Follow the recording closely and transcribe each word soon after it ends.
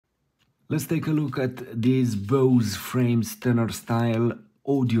Let's take a look at these Bose frames Tenor style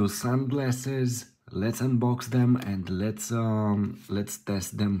audio sunglasses. Let's unbox them and let's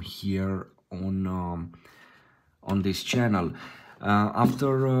test them here on this channel.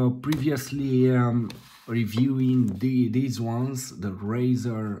 After previously reviewing these ones, the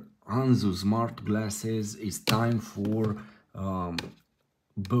Razer Anzu smart glasses, it's time for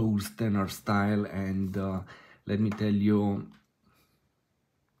Bose Tenor style, and let me tell you,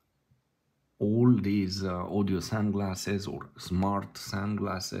 all these audio sunglasses or smart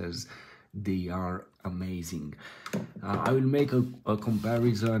sunglasses, they are amazing. I will make a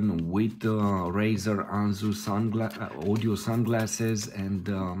comparison with Razer Anzu audio sunglasses, and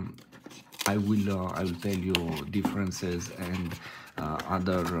I will tell you differences and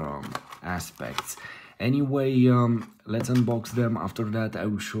other aspects. Anyway, let's unbox them. After that, I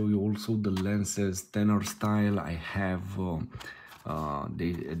will show you also the lenses Tenor style. I have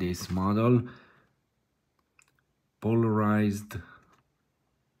this model, polarized,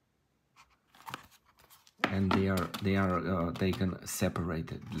 and they are taken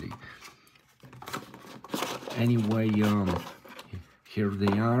separately. Anyway, here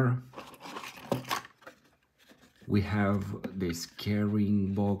they are. We have this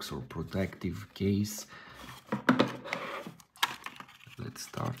carrying box or protective case. Let's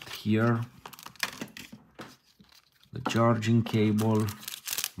start here. The charging cable,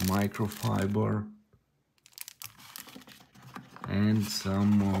 microfiber, and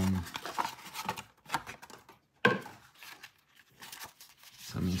some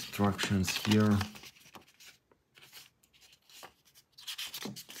instructions here.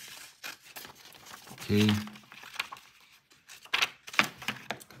 Okay,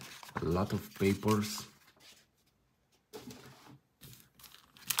 a lot of papers.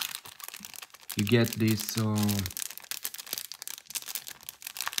 You get this to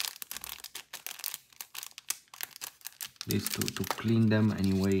clean them.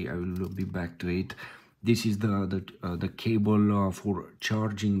 Anyway, I will be back to it. This is the cable for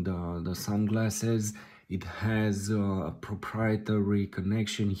charging the sunglasses. It has a proprietary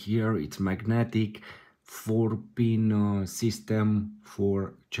connection here. It's magnetic, 4-pin system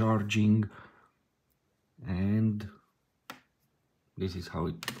for charging, and this is how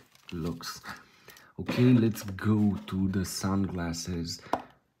it looks. Okay, let's go to the sunglasses.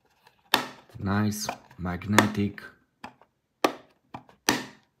 Nice, magnetic.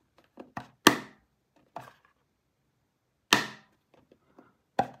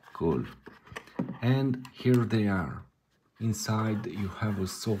 Cool. And here they are. Inside you have a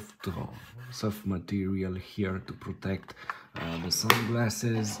soft material here to protect the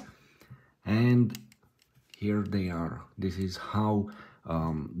sunglasses, and here they are. This is how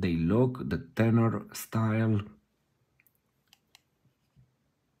they look, the Tenor style.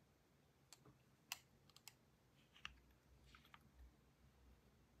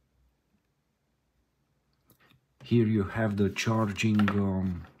 Here you have the charging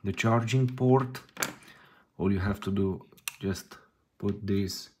port. All you have to do, just put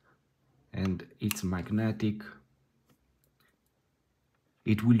this, and it's magnetic.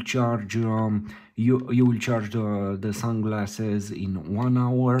 It will charge, you will charge the sunglasses in 1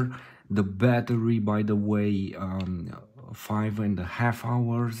 hour. The battery, by the way, 5.5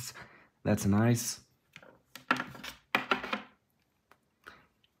 hours. That's nice.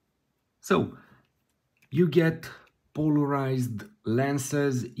 So you get polarized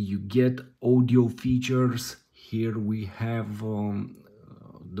lenses, you get audio features. Here we have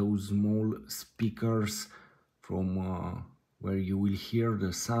those small speakers from where you will hear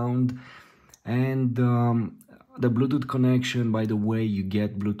the sound, and the Bluetooth connection. By the way, you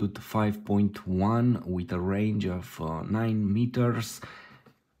get Bluetooth 5.1 with a range of 9 meters,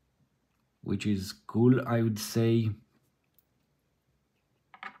 which is cool, I would say.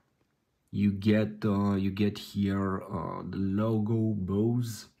 You get here the logo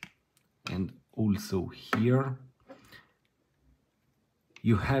Bose, and also here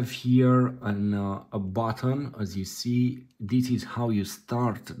you have here a button. As you see, this is how you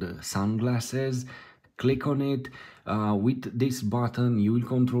start the sunglasses. Click on it. With this button you will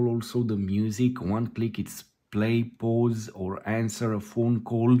control also the music. One click, it's play, pause, or answer a phone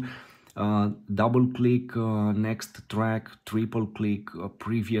call. Double click next track, triple click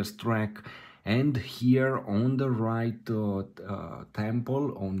previous track, and here on the right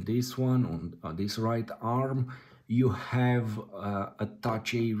temple, on this one, on this right arm, you have a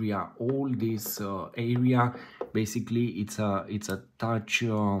touch area. All this area, basically it's a touch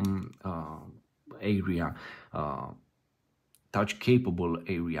area, touch capable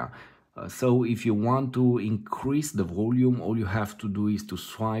area. So if you want to increase the volume, all you have to do is to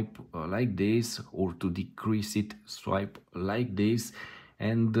swipe like this, or to decrease it, swipe like this.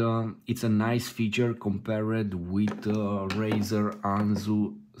 And it's a nice feature compared with Razer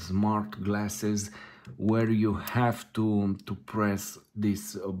Anzu smart glasses, where you have to press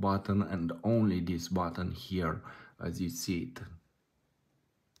this button and only this button here, as you see it,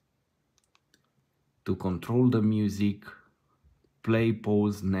 to control the music, play,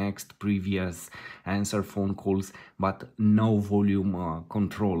 pause, next, previous, answer phone calls, but no volume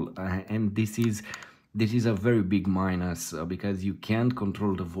control. And this is a very big minus, because you can't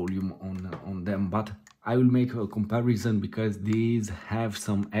control the volume on them. But I will make a comparison, because these have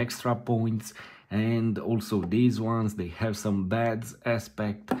some extra points, and also these ones, they have some bad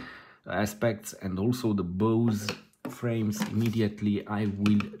aspects, and also the Bose frames. Immediately I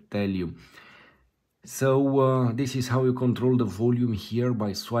will tell you. So this is how you control the volume here,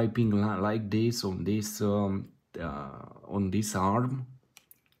 by swiping like this on this arm.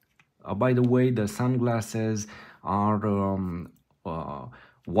 By the way, the sunglasses are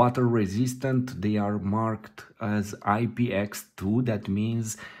water resistant. They are marked as IPX2. That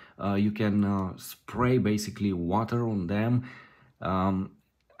means you can spray basically water on them.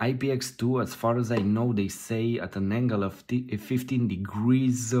 IPX2, as far as I know, they say at an angle of 15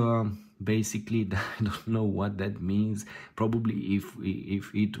 degrees. Basically, I don't know what that means. Probably if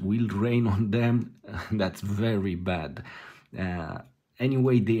it will rain on them, that's very bad.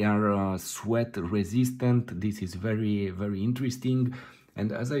 Anyway, they are sweat resistant. This is very, very interesting.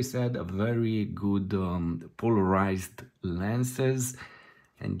 And as I said, a very good polarized lenses.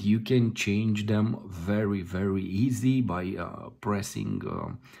 And you can change them very, very easy by pressing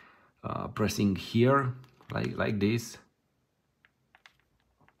here, like this.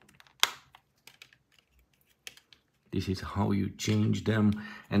 This is how you change them.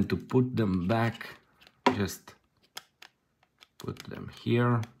 And to put them back, just put them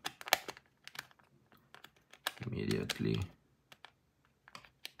here immediately.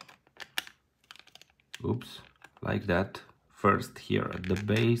 Oops, like that. First here at the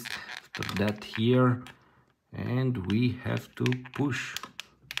base, after that here, and we have to push.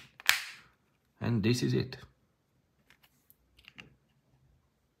 And this is it.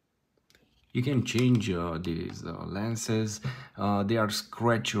 You can change these lenses. They are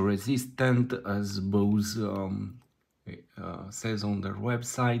scratch resistant, as Bose says on their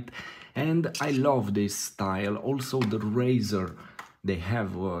website. And I love this style. Also the Razer, they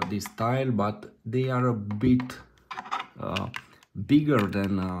have this style, but they are a bit bigger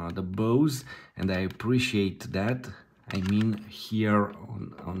than the Bose, and I appreciate that. I mean, here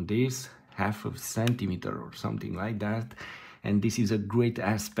on this, half a centimeter or something like that. And this is a great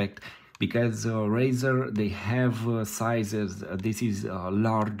aspect, because Razer, they have sizes. This is a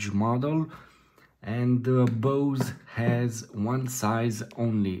large model, and Bose has one size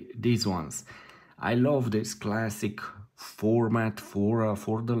only, these ones. I love this classic format for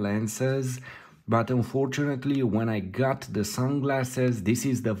the lenses, but unfortunately when I got the sunglasses, this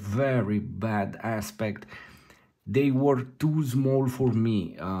is the very bad aspect. They were too small for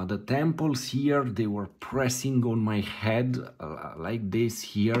me. The temples here, they were pressing on my head like this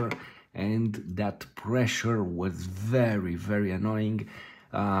here, and that pressure was very, very annoying.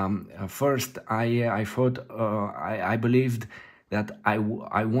 First, I thought, I believed that I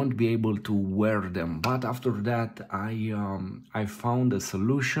won't be able to wear them, but after that I found a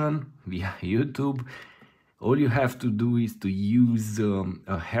solution via YouTube. All you have to do is to use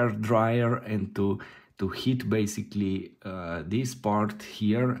a hair dryer and to heat basically this part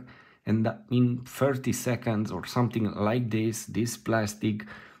here, and in 30 seconds or something like this plastic,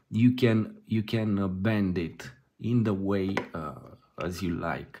 you can bend it in the way as you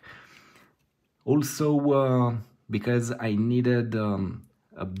like. Also, because I needed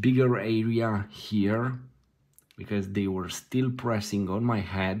a bigger area here, because they were still pressing on my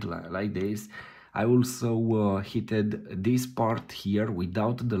head like this, I also heated this part here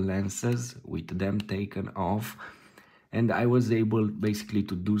without the lenses, with them taken off, and I was able basically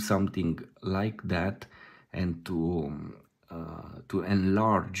to do something like that, and to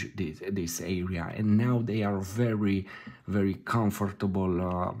enlarge this area. And now they are very, very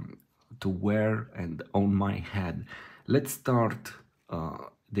comfortable to wear and on my head. Let's start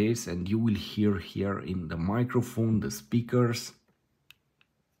this, and you will hear here in the microphone the speakers.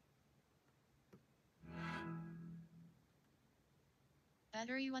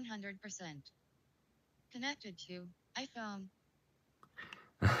 Battery 100%. Connected to iPhone.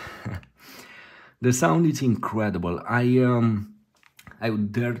 The sound is incredible. I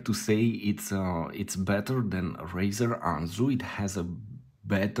would dare to say it's better than Razer Anzu. It has a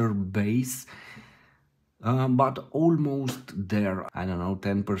better bass, but almost there. I don't know,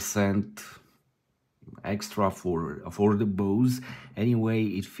 10% extra for the Bose. Anyway,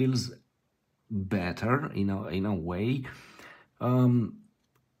 it feels better in a way.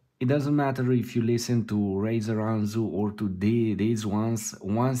 It doesn't matter if you listen to Razor Anzu or to these ones.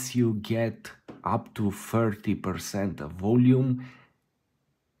 Once you get up to 30% volume,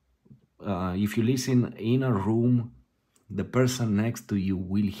 if you listen in a room, the person next to you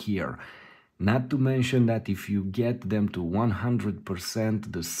will hear. Not to mention that if you get them to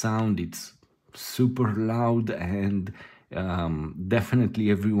 100%, the sound is super loud, and definitely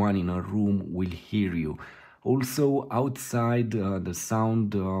everyone in a room will hear you. Also outside, the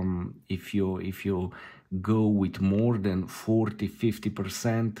sound, if you go with more than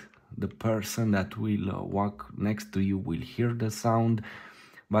 40-50%, the person that will walk next to you will hear the sound.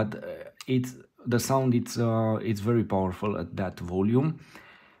 But the sound, it's very powerful at that volume.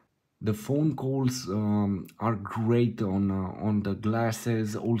 The phone calls are great on the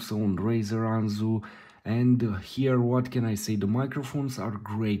glasses, also on Razer Anzu. And here, what can I say? The microphones are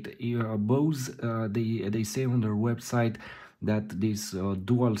great. Bose, they say on their website that this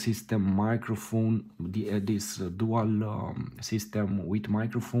dual system microphone, this dual system with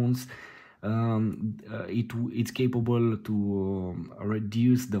microphones, it's capable to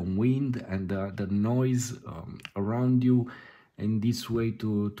reduce the wind and the noise around you, and this way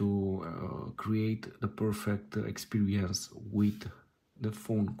to create the perfect experience with the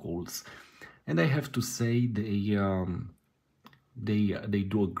phone calls. And I have to say they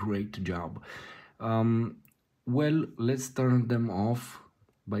do a great job. Well, let's turn them off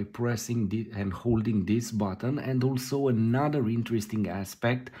by pressing and holding this button. And also another interesting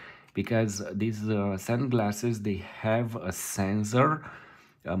aspect, because these sunglasses, they have a sensor,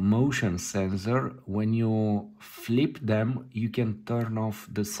 a motion sensor. When you flip them, you can turn off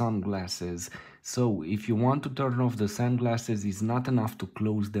the sunglasses. So if you want to turn off the sunglasses, it's not enough to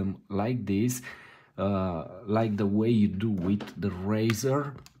close them like this, like the way you do with the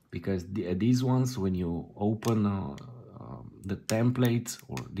Razer, because these ones, when you open the templates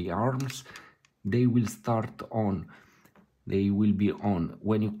or the arms, they will start on. They will be on.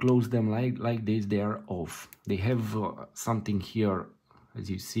 When you close them like this, they are off. They have something here,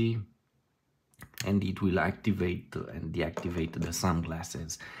 as you see, and it will activate and deactivate the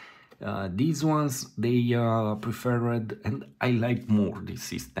sunglasses. These ones, they preferred, and I like more this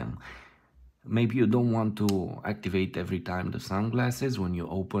system. Maybe you don't want to activate every time the sunglasses when you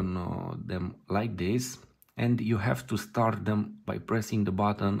open them like this, and you have to start them by pressing the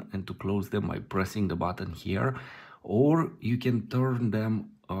button and to close them by pressing the button here. Or you can turn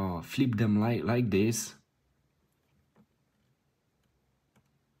them, flip them like this,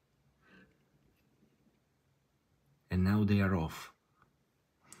 and now they are off.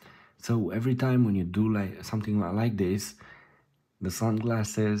 So every time when you do something like this, the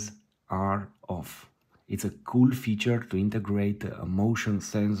sunglasses are off. It's a cool feature to integrate a motion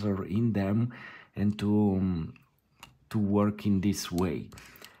sensor in them and to work in this way.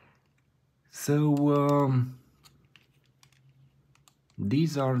 So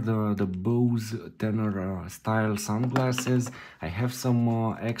these are the Bose Tenor style sunglasses. I have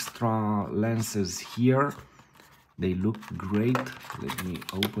some extra lenses here. They look great. Let me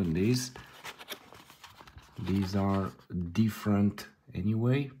open this. These are different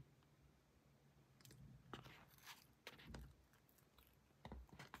anyway.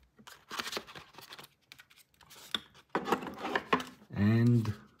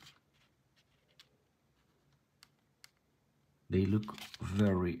 And they look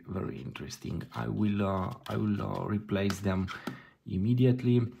very, very interesting. I will replace them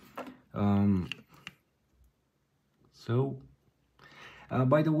immediately.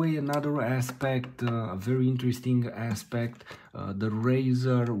 By the way, another aspect, a very interesting aspect, the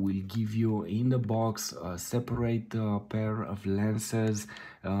Razer will give you in the box a separate pair of lenses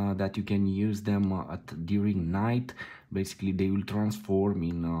that you can use them during night. Basically, they will transform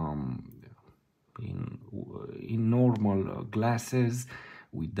in normal glasses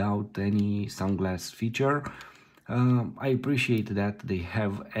without any sunglass feature. I appreciate that they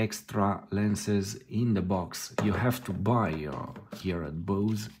have extra lenses in the box. You have to buy here at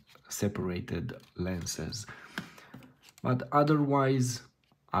Bose separated lenses. But otherwise,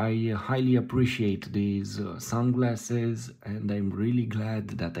 I highly appreciate these sunglasses, and I'm really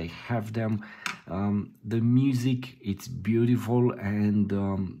glad that I have them. The music, it's beautiful, and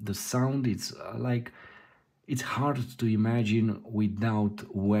the sound, it's it's hard to imagine without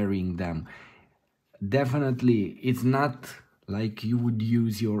wearing them. Definitely, it's not like you would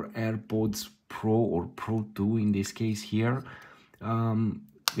use your AirPods Pro or Pro 2 in this case here.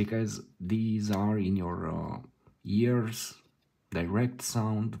 because these are in your ears, direct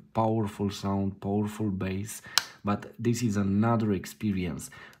sound, powerful bass, but this is another experience.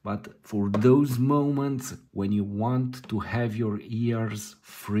 But for those moments when you want to have your ears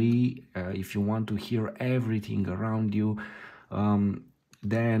free, if you want to hear everything around you,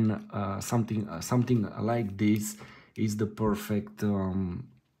 then something like this is the perfect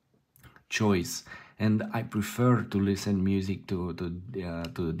choice. And I prefer to listen music to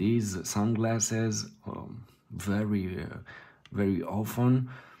these sunglasses very often,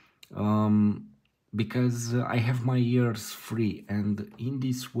 because I have my ears free, and in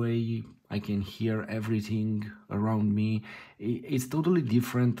this way I can hear everything around me. It's totally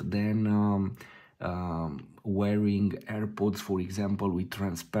different than wearing AirPods, for example, with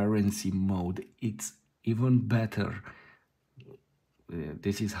transparency mode. It's even better.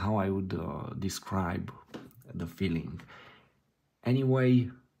 This is how I would describe the feeling. Anyway,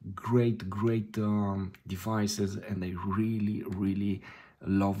 great devices, and I really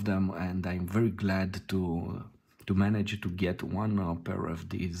love them, and I'm very glad to manage to get one pair of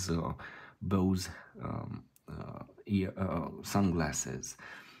these Bose sunglasses.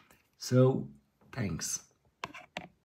 So thanks.